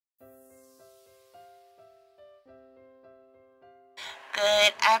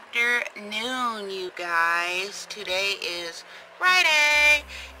Good afternoon, you guys. Today is Friday,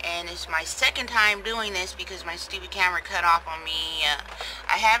 and it's my second time doing this because my stupid camera cut off on me.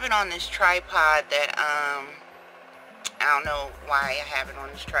 I have it on this tripod that, I don't know why I have it on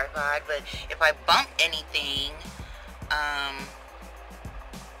this tripod, but if I bump anything,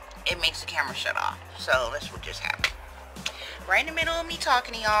 it makes the camera shut off. So that's what just happened. Right in the middle of me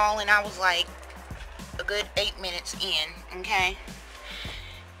talking to y'all, and I was like a good 8 minutes in, okay?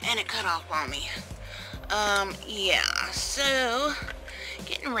 And it cut off on me. Yeah, so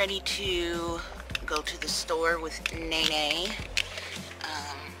getting ready to go to the store with Nene.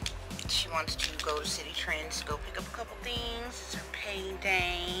 She wants to go to City Trends to go pick up a couple things. It's her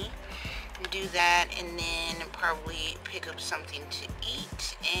payday. Do that, and then probably pick up something to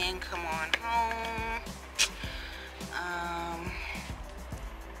eat and come on home.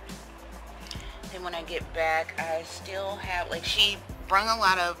 Then when I get back, I still have, like, she brought a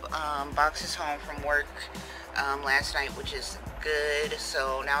lot of boxes home from work last night, which is good.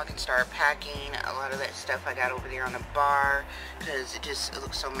 So now I can start packing a lot of that stuff I got over there on the bar, because it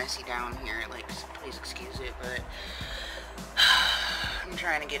looks so messy down here. Like, please excuse it, but I'm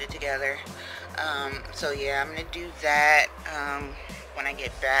trying to get it together. So yeah, I'm gonna do that when I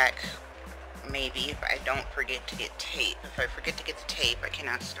get back. Maybe if I don't forget to get tape. If I forget to get the tape, I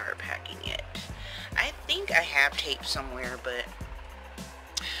cannot start packing yet. I think I have tape somewhere, but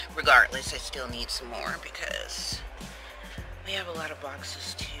regardless, I still need some more because we have a lot of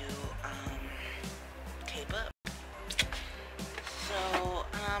boxes to tape up. So,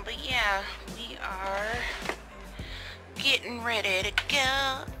 but yeah, we are getting ready to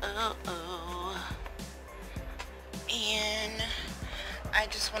go. And I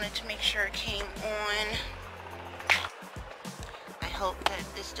just wanted to make sure it came on. I hope that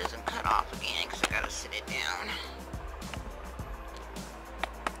this doesn't cut off again because I gotta sit it down.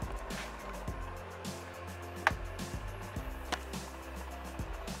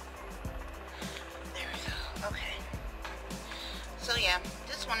 There we go. Okay. So yeah,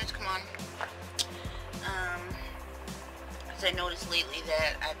 just wanted to come on. As I noticed lately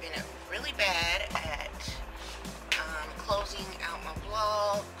that I've been really bad at closing out my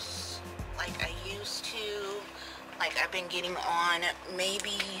vlogs like I used to. Like, I've been getting on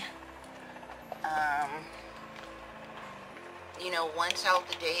maybe you know, once out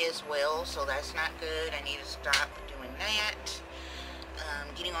the day as well, so that's not good. I need to stop doing that.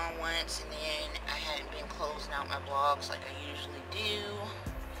 Getting on once, and then I hadn't been closing out my vlogs like I usually do.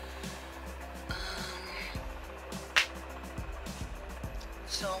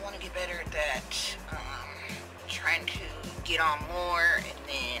 So I want to get better at that. Trying to get on more, and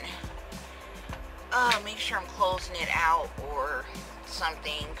then make sure I'm closing it out or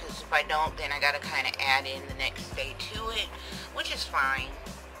something, because if I don't, then I gotta kind of add in the next day to it, which is fine.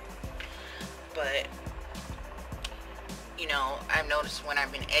 But you know, I've noticed when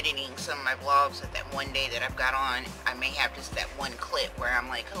I've been editing some of my vlogs that one day that I've got on, I may have just that one clip where I'm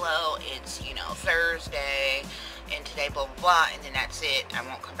like, hello, it's, you know, Thursday, and today blah blah blah, and then that's it. I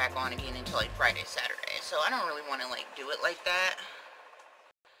won't come back on again until like Friday, Saturday. So I don't really want to like do it like that.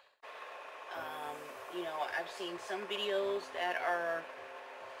 You know, I've seen some videos that are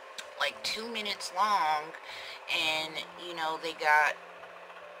like 2 minutes long, and you know, they got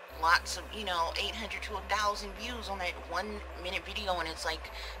lots of, you know, 800 to 1,000 views on that 1 minute video, and it's like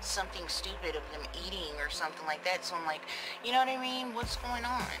something stupid of them eating or something like that. So I'm like, you know what I mean, what's going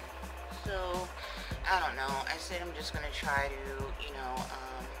on? So I don't know. I said I'm just gonna try to, you know,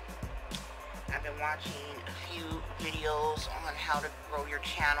 I've been watching a few videos on how to grow your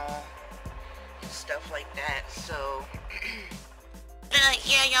channel and stuff like that. So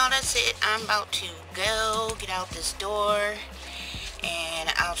yeah, y'all, that's it. I'm about to go get out this door, and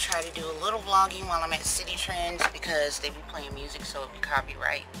I'll try to do a little vlogging while I'm at City Trends because they be playing music, so it'll be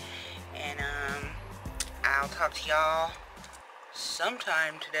copyright. And I'll talk to y'all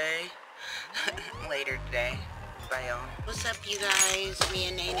sometime today. Later today. Bye, y'all. What's up, you guys? Me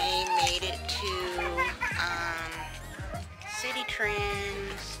and Nene made it to City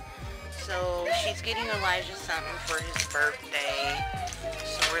Trends. So she's getting Elijah something for his birthday.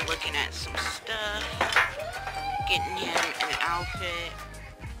 So we're looking at some stuff, getting him an outfit.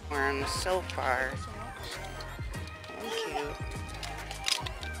 Wearing so far. Cute.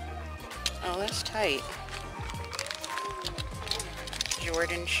 Oh, that's tight.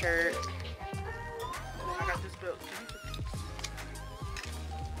 Jordan shirt. I got this belt.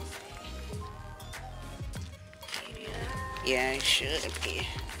 Yeah, it should be.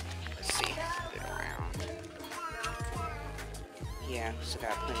 Let's see. Put it around. Yeah, still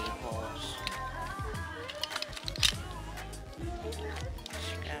got plenty of holes.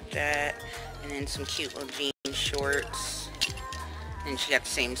 She got that. And then some cute little jean shorts. And she got the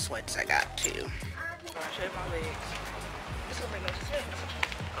same sweats I got too. I'll shave my legs. This don't make no sense.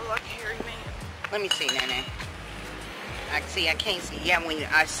 Oh, I can hear you, man. Let me see, Nene. I can't see. Yeah, when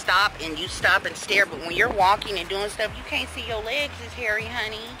I stop and you stop and stare, but when you're walking and doing stuff, you can't see your legs is hairy,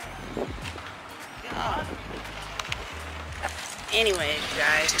 honey. Oh. Anyways,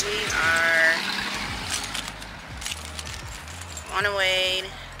 guys, we are on our way to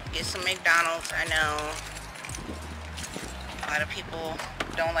get some McDonald's. I know a lot of people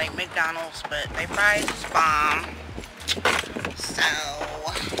don't like McDonald's, but their fries is bomb. So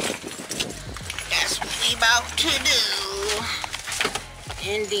that's what we about to do.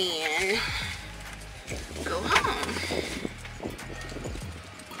 And then go home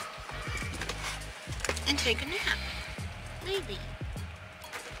and take a nap. Maybe.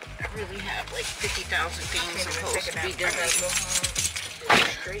 I really have like 50,000 things I'm supposed to be doing.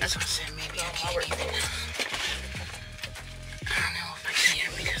 That's what I said, maybe I can't even. I don't know if I can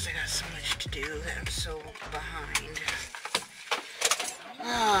because I got so much to do that I'm so behind.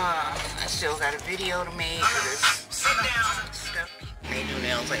 I still got a video to make for this stuff. They do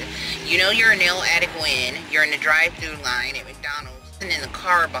nails like, you know you're a nail addict when you're in the drive-thru line at McDonald's and in the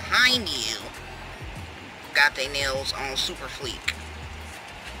car behind you got their nails on super fleek.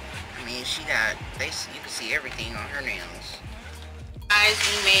 I mean, she got, you can see everything on her nails. Guys,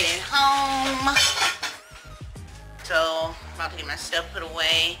 we made it home. So, about to get my stuff put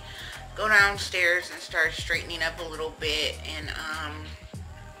away. Go downstairs and start straightening up a little bit. And,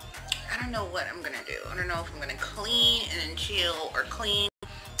 I don't know what I'm going to do. I don't know if I'm going to clean and then chill or clean,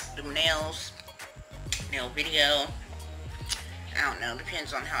 do nails, nail video. I don't know.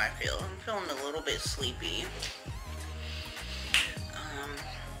 Depends on how I feel. I'm feeling a little bit sleepy.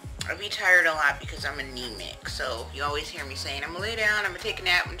 I be tired a lot because I'm anemic. So you always hear me saying, I'm going to lay down, I'm going to take a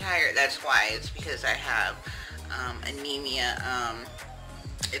nap, I'm tired. That's why. It's because I have anemia.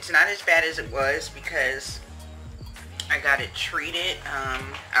 It's not as bad as it was because I got it treated.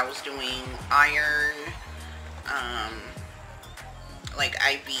 I was doing iron, like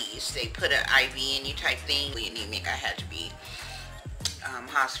IVs. They put an IV in you type thing. Anemic, I had to be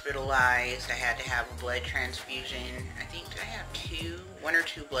hospitalized. I had to have a blood transfusion. I think I have one or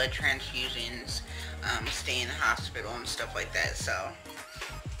two blood transfusions, stay in the hospital and stuff like that. So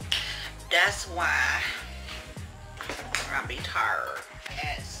that's why I'll be tired.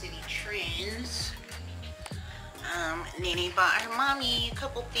 At City Trends, Nene bought her mommy a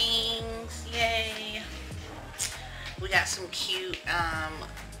couple things. Yay! We got some cute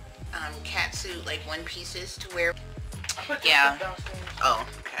cat suit, like one pieces to wear. Yeah. Oh,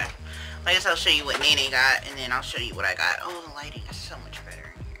 okay. I guess I'll show you what Nene got, and then I'll show you what I got. Oh, the lighting is so much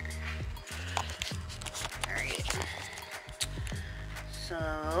better in here. Alright.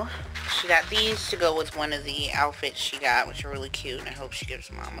 So, she got these to go with one of the outfits she got, which are really cute, and I hope she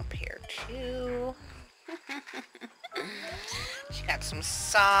gives mom a pair too. She got some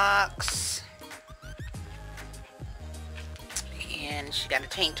socks. And she got a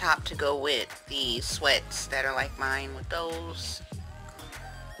tank top to go with the sweats that are like mine with those.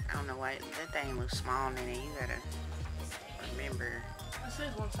 I don't know why that thing looks small, Nene. You gotta remember. It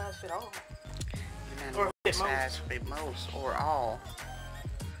says one size fit all. You're not or one size fit most or all.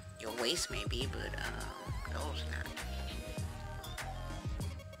 Your waist may be, but those not.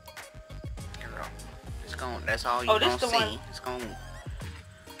 Girl, it's going. That's all you're gonna see. One. It's going.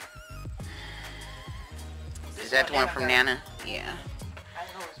 Is that the one from Nana? Yeah. I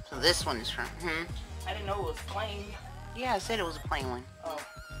didn't know it was so this one is from. I didn't know it was plain. Yeah, I said it was a plain one. Oh.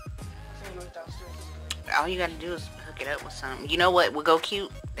 I think it was downstairs. All you gotta do is hook it up with something. You know what would go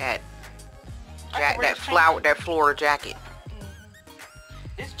cute? That floral jacket.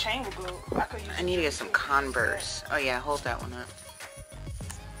 This chain will go. I need to get some Converse. Oh yeah, hold that one up.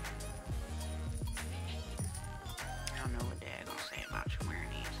 I don't know what Dad gonna say about you wearing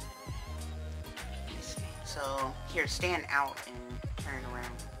these. So here, stand out and turn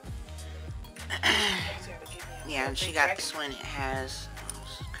around. Yeah, and she got this one. It has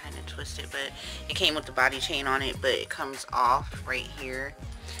kind of twisted, but it came with the body chain on it, but it comes off right here.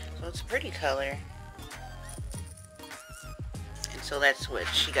 So it's a pretty color. So that's what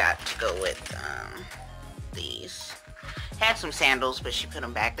she got to go with these. Had some sandals, but she put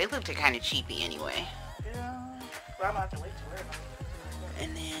them back. They looked kind of cheapy anyway. Yeah, well, I'm gonna have to wait to wear them.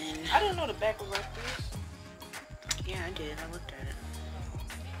 And then I didn't know the back was like this. Yeah, I did. I looked at it.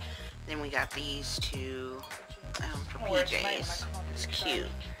 Then we got these two for PJs. It's cute.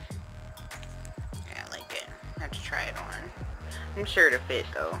 Yeah, I like it. I have to try it on. I'm sure it'll fit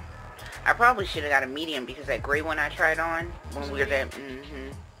though. I probably should have got a medium because that gray one I tried on when we were there.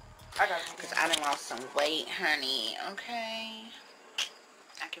 I got it. Because I done lost some weight, honey. Okay.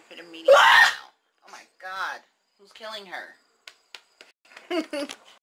 I can fit a medium now. Oh my God. Who's killing her?